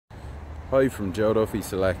Hi from Joe Duffy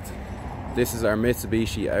Select. This is our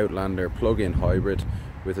Mitsubishi Outlander plug-in hybrid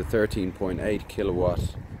with a 13.8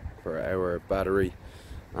 kilowatt per hour battery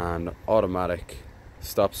and automatic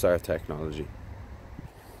stop-start technology.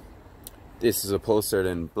 This is upholstered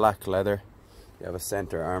in black leather. You have a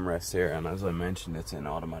center armrest here, and as I mentioned, it's an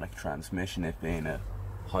automatic transmission, it being a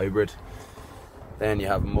hybrid. Then you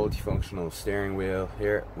have a multifunctional steering wheel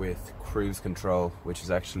here with cruise control, which is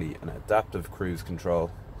actually an adaptive cruise control.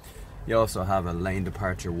 You also have a lane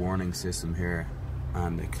departure warning system here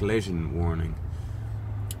and a collision warning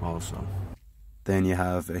also. Then you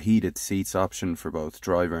have a heated seats option for both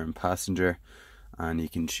driver and passenger, and you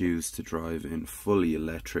can choose to drive in fully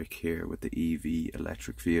electric here with the EV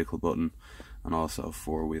electric vehicle button, and also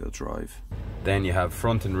four-wheel drive. Then you have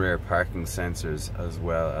front and rear parking sensors, as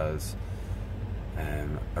well as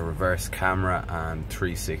a reverse camera and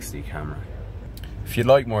 360 camera. If you'd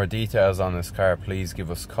like more details on this car, please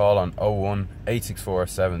give us a call on 01 864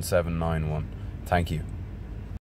 7791. Thank you.